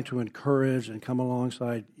trying to encourage and come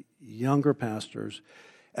alongside younger pastors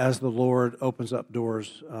as the Lord opens up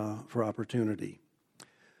doors for opportunity.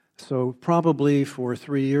 So probably for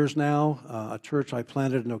 3 years now, a church I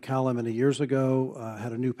planted in Ocala many years ago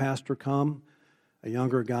had a new pastor come, a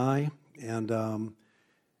younger guy, and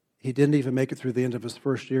he didn't even make it through the end of his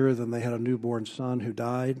first year. Then they had a newborn son who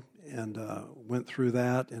died and went through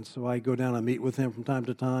that. And so I go down and meet with him from time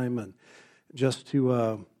to time and just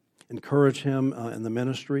to encourage him in the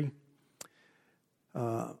ministry.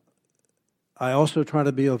 I also try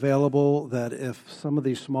to be available that if some of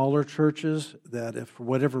these smaller churches, that if for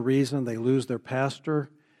whatever reason they lose their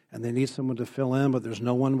pastor and they need someone to fill in, but there's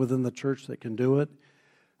no one within the church that can do it,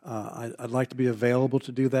 I'd like to be available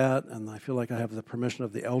to do that, and I feel like I have the permission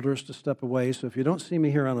of the elders to step away. So if you don't see me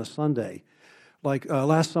here on a Sunday, like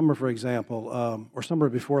last summer, for example, or summer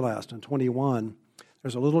before last, in 21,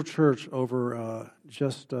 there's a little church over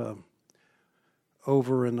just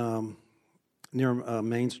over in near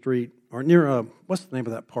Main Street, or near, what's the name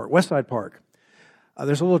of that park? Westside Park.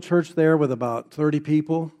 There's a little church there with about 30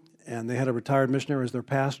 people, and they had a retired missionary as their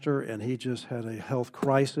pastor, and he just had a health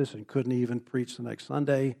crisis and couldn't even preach the next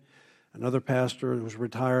Sunday. Another pastor who was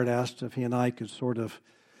retired asked if he and I could sort of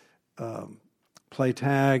play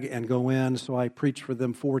tag and go in, so I preached for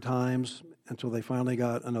them 4 times until they finally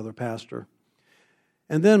got another pastor.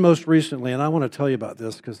 And then most recently, and I want to tell you about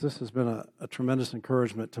this because this has been a tremendous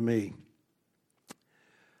encouragement to me.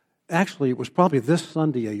 Actually, it was probably this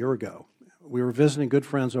Sunday a year ago. We were visiting good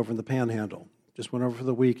friends over in the Panhandle. Just went over for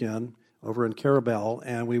the weekend over in Carabel,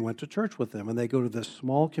 and we went to church with them. And they go to this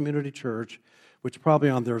small community church, which probably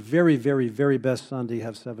on their very, very, very best Sunday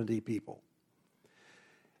have 70 people.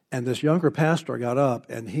 And this younger pastor got up,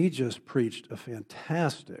 and he just preached a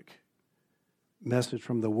fantastic message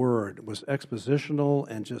from the Word. It was expositional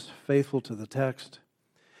and just faithful to the text.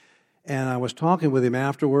 And I was talking with him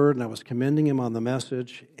afterward, and I was commending him on the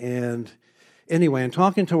message. And anyway, in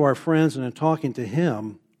talking to our friends and in talking to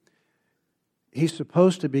him, he's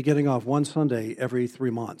supposed to be getting off one Sunday every 3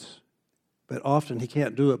 months. But often he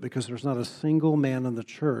can't do it because there's not a single man in the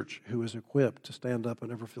church who is equipped to stand up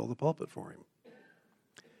and ever fill the pulpit for him.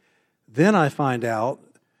 Then I find out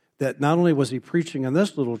that not only was he preaching in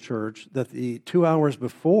this little church, that the 2 hours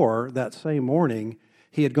before that same morning,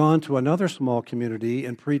 he had gone to another small community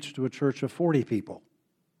and preached to a church of 40 people.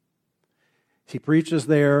 He preaches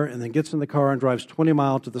there and then gets in the car and drives 20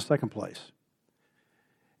 miles to the second place.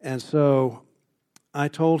 And so I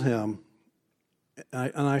told him,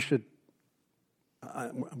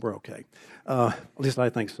 we're okay. At least I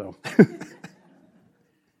think so.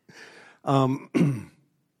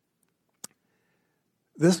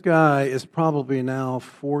 This guy is probably now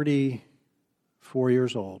 44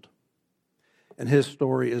 years old, and his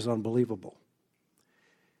story is unbelievable.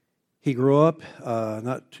 He grew up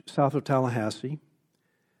not south of Tallahassee,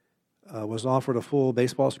 was offered a full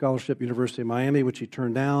baseball scholarship at University of Miami, which he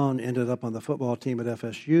turned down, ended up on the football team at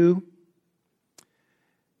FSU,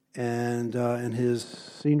 and in his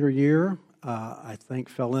senior year, I think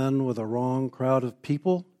fell in with a wrong crowd of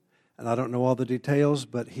people. And I don't know all the details,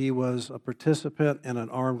 but he was a participant in an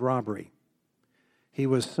armed robbery. He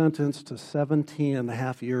was sentenced to 17 and a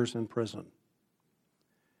half years in prison.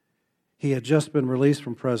 He had just been released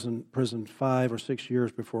from prison 5 or 6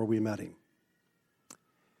 years before we met him.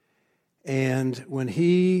 And when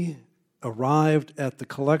he arrived at the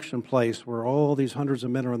collection place where all these hundreds of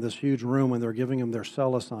men are in this huge room and they're giving him their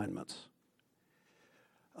cell assignments,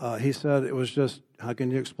 he said it was just, how can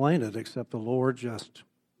you explain it, except the Lord just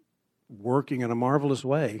working in a marvelous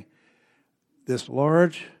way. This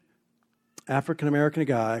large African-American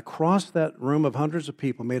guy crossed that room of hundreds of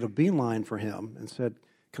people, made a beeline for him, and said,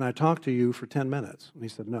 "Can I talk to you for 10 minutes?" And he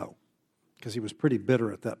said no, because he was pretty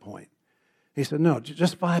bitter at that point. He said, "No,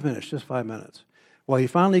 just 5 minutes, just 5 minutes." Well, he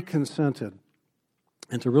finally consented.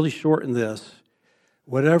 And to really shorten this,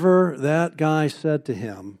 whatever that guy said to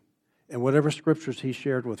him and whatever scriptures he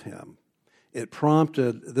shared with him, it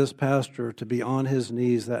prompted this pastor to be on his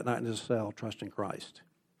knees that night in his cell, trusting Christ.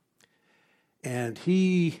 And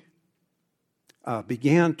he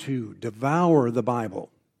began to devour the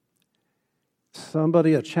Bible.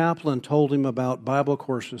 A chaplain, told him about Bible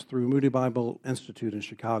courses through Moody Bible Institute in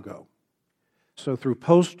Chicago. So through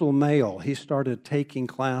postal mail, he started taking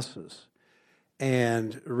classes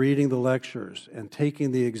and reading the lectures and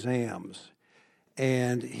taking the exams.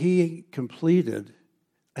 And he completed,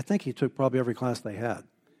 I think he took probably every class they had.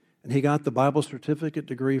 And he got the Bible certificate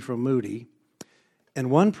degree from Moody. In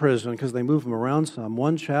one prison, because they moved him around some,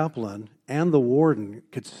 one chaplain and the warden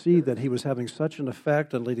could see that he was having such an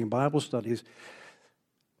effect on leading Bible studies.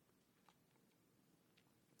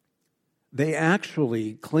 They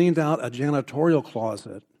actually cleaned out a janitorial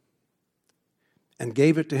closet and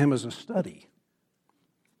gave it to him as a study.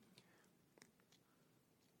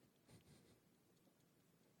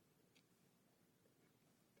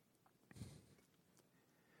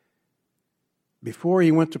 Before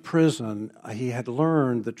he went to prison, he had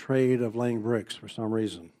learned the trade of laying bricks for some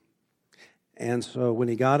reason. And so when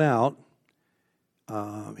he got out,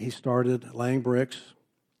 he started laying bricks,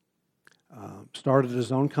 started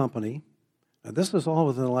his own company. Now, this is all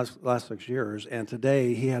within the last 6 years, and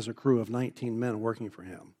today he has a crew of 19 men working for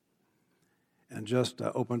him, and just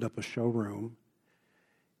opened up a showroom.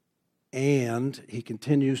 And he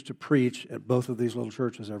continues to preach at both of these little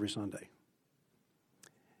churches every Sunday.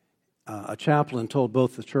 A chaplain told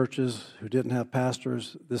both the churches who didn't have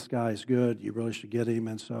pastors, "This guy's good, you really should get him,"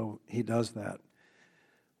 and so he does that.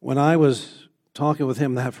 When I was talking with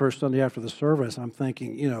him that first Sunday after the service, I'm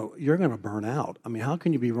thinking, you're going to burn out. I mean, how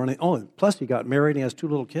can you be running? Oh, and plus he got married and he has 2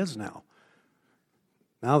 little kids now.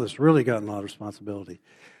 Now this really got a lot of responsibility.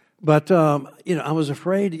 But, I was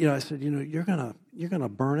afraid, I said, you're going to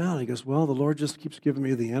burn out. He goes, "Well, the Lord just keeps giving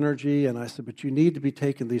me the energy." And I said, "But you need to be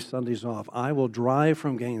taking these Sundays off. I will drive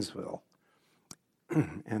from Gainesville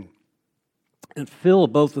and fill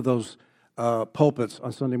both of those pulpits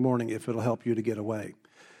on Sunday morning if it'll help you to get away."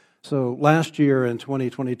 So last year in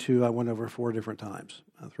 2022, I went over 4 different times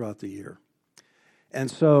throughout the year.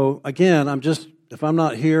 And so, again, if I'm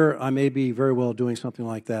not here, I may be very well doing something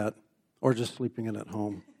like that, or just sleeping in at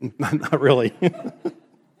home. Not really.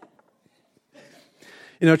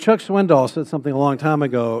 Chuck Swindoll said something a long time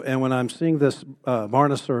ago, and when I'm seeing this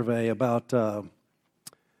Barna survey about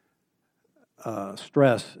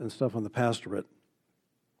stress and stuff on the pastorate,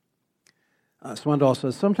 Swindoll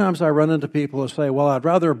says, sometimes I run into people who say, well, I'd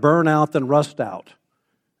rather burn out than rust out.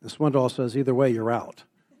 And Swindoll says, either way, you're out.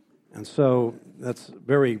 And so that's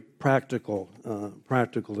very practical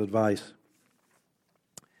advice.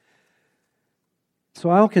 So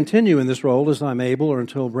I'll continue in this role as I'm able, or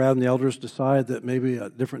until Brad and the elders decide that maybe a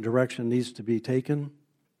different direction needs to be taken.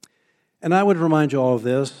 And I would remind you all of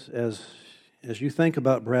this as you think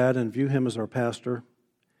about Brad and view him as our pastor.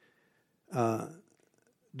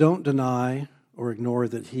 Don't deny or ignore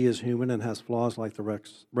that he is human and has flaws like the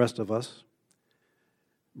rest of us.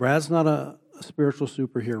 Brad's not a spiritual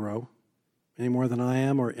superhero any more than I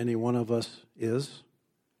am or any one of us is.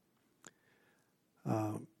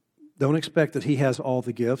 Don't expect that he has all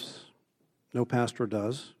the gifts. No pastor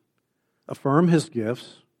does. Affirm his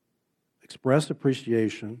gifts. Express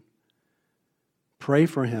appreciation. Pray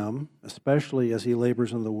for him, especially as he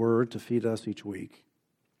labors in the Word to feed us each week.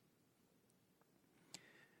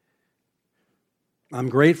 I'm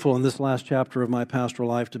grateful in this last chapter of my pastoral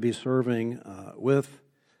life to be serving with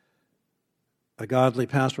a godly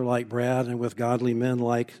pastor like Brad and with godly men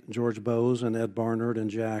like George Bowes and Ed Barnard and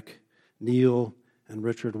Jack Neal and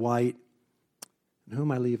Richard White. And who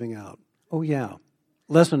am I leaving out? Oh, yeah.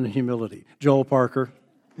 Lesson in humility. Joel Parker.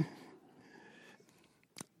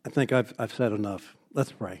 I think I've said enough.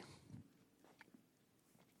 Let's pray.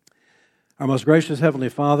 Our most gracious Heavenly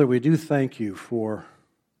Father, we do thank you for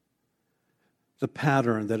the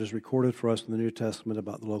pattern that is recorded for us in the New Testament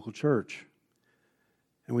about the local church.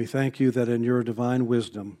 And we thank you that in your divine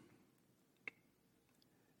wisdom,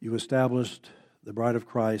 you established the bride of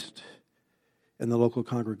Christ in the local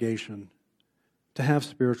congregation to have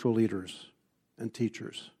spiritual leaders and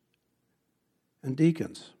teachers and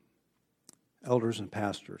deacons, elders and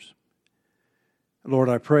pastors. Lord,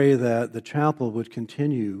 I pray that the chapel would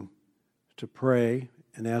continue to pray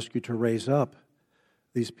and ask you to raise up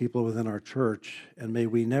these people within our church, and may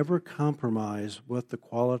we never compromise what the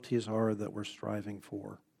qualities are that we're striving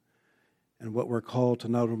for and what we're called to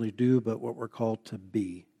not only do, but what we're called to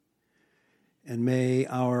be. And may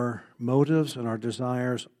our motives and our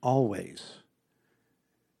desires always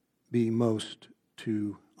be most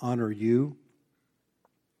to honor you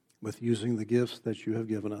with using the gifts that you have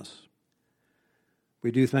given us.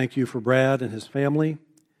 We do thank you for Brad and his family.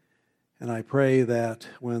 And I pray that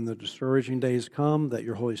when the discouraging days come, that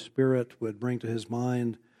your Holy Spirit would bring to his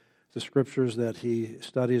mind the scriptures that he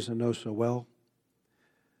studies and knows so well.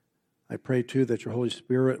 I pray, too, that your Holy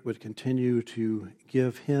Spirit would continue to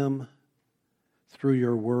give him, through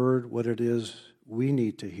your word, what it is we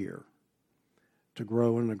need to hear to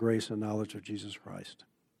grow in the grace and knowledge of Jesus Christ.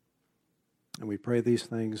 And we pray these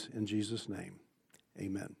things in Jesus' name.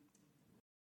 Amen.